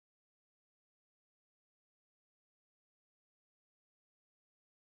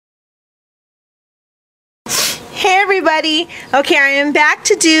everybody. Okay, I am back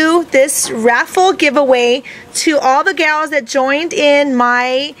to do this raffle giveaway to all the gals that joined in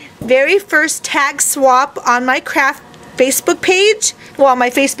my very first tag swap on my craft Facebook page. Well, my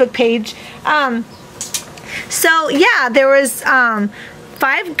Facebook page. So yeah, there was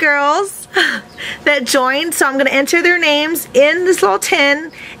 5 girls that joined, so I'm going to enter their names in this little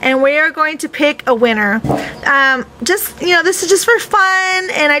tin and we are going to pick a winner. Just, you know, this is just for fun,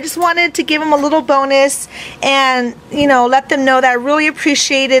 and I just wanted to give them a little bonus and, you know, let them know that I really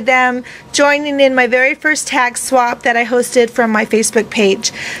appreciated them joining in my very first tag swap that I hosted from my Facebook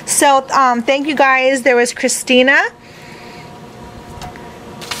page. So thank you guys. There was Christina,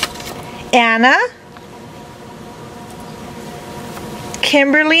 Anna,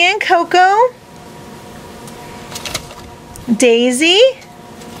 Kimberly and Coco, Daisy,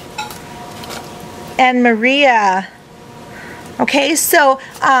 and Maria. Okay, so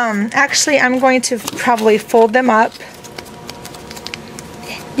actually I'm going to probably fold them up.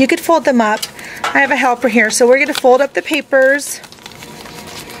 You could fold them up. I have a helper here, so we're going to fold up the papers.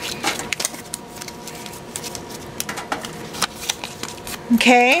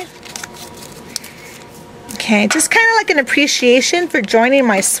 Okay. Okay, just kind of like an appreciation for joining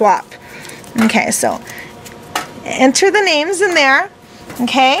my swap. Okay, so enter the names in there.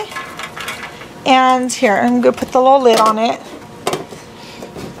 Okay, and here, I'm going to put the little lid on it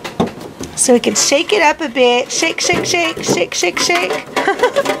so we can shake it up a bit. Shake, shake, shake, shake, shake, shake.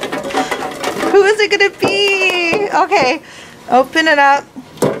 Who is it going to be? Okay, open it up.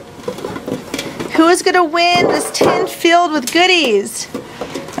 Who is going to win this tin filled with goodies?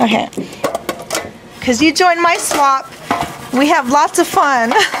 Okay. Because you joined my swap, we have lots of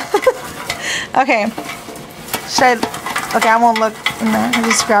fun. Okay. Okay, I won't look in there. I'll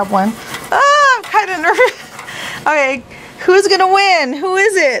just grab one. Oh, I'm kind of nervous. Okay, who's going to win? Who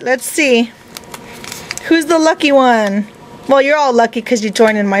is it? Let's see. Who's the lucky one? Well, you're all lucky because you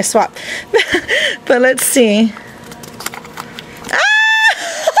joined in my swap. But let's see.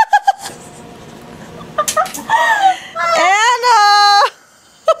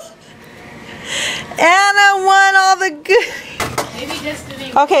 Anna won all the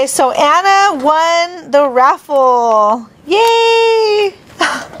good. Okay, so Anna won the raffle. Yay!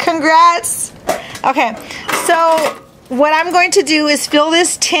 Congrats. Okay, so what I'm going to do is fill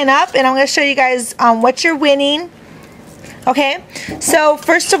this tin up, and I'm going to show you guys what you're winning. Okay, so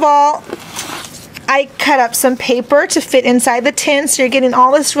first of all, I cut up some paper to fit inside the tin, so you're getting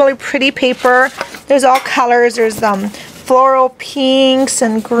all this really pretty paper. There's all colors. There's floral pinks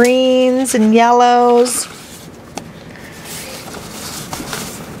and greens and yellows.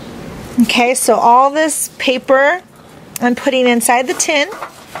 Okay, so all this paper I'm putting inside the tin.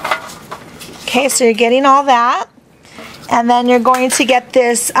 Okay, so you're getting all that. And then you're going to get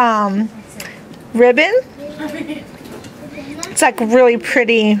this ribbon. It's like really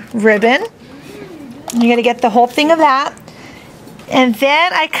pretty ribbon. You're going to get the whole thing of that. And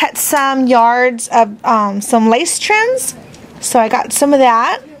then I cut some yards of some lace trims. So I got some of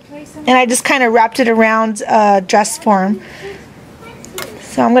that. And I just kind of wrapped it around dress form.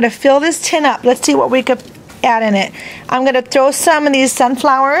 So I'm going to fill this tin up. Let's see what we could add in it. I'm going to throw some of these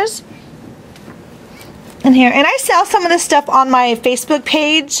sunflowers in here. And I sell some of this stuff on my Facebook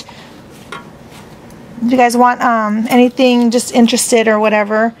page. If you guys want anything, just interested or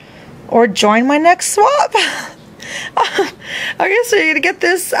whatever. Or join my next swap. Okay, so you're going to get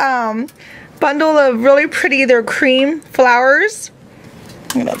this bundle of really pretty, they're cream flowers.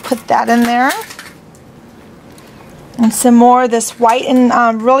 I'm going to put that in there. And some more of this white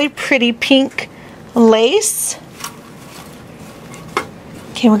and really pretty pink lace.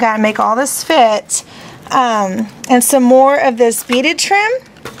 Okay, we got to make all this fit. And some more of this beaded trim.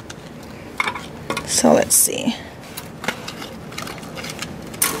 So let's see.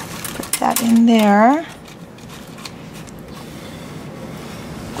 Put that in there.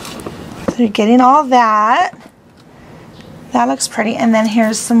 So you're getting all that. That looks pretty. And then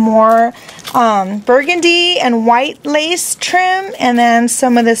here's some more burgundy and white lace trim, and then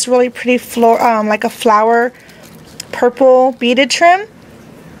some of this really pretty like a flower purple beaded trim.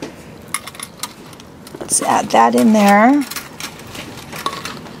 Let's add that in there.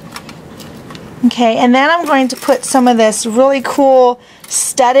 Okay, and then I'm going to put some of this really cool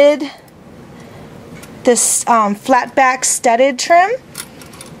studded, this flat back studded trim.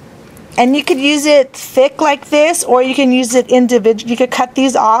 And you could use it thick like this, or you can use it individually. You could cut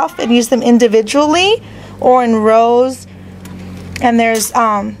these off and use them individually or in rows. And there's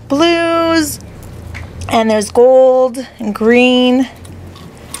blues, and there's gold and green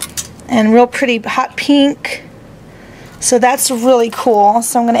and real pretty hot pink. So that's really cool.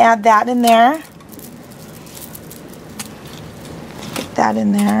 So I'm going to add that in there. that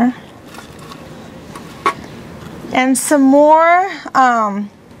in there. And some more,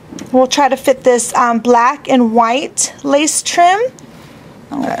 we'll try to fit this black and white lace trim.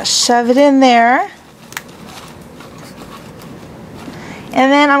 I'm going to shove it in there.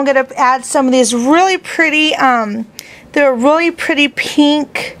 And then I'm going to add some of these really pretty, they're really pretty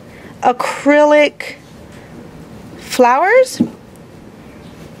pink acrylic flowers.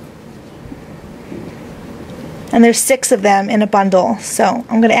 And there's 6 of them in a bundle, so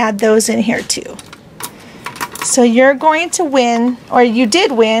I'm going to add those in here too. So you're going to win, or you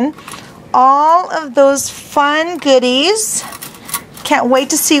did win, all of those fun goodies. Can't wait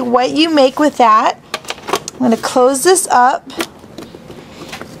to see what you make with that. I'm going to close this up.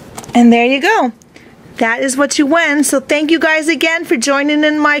 And there you go. That is what you win. So thank you guys again for joining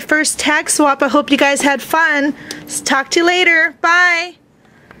in my first tag swap. I hope you guys had fun. Talk to you later. Bye.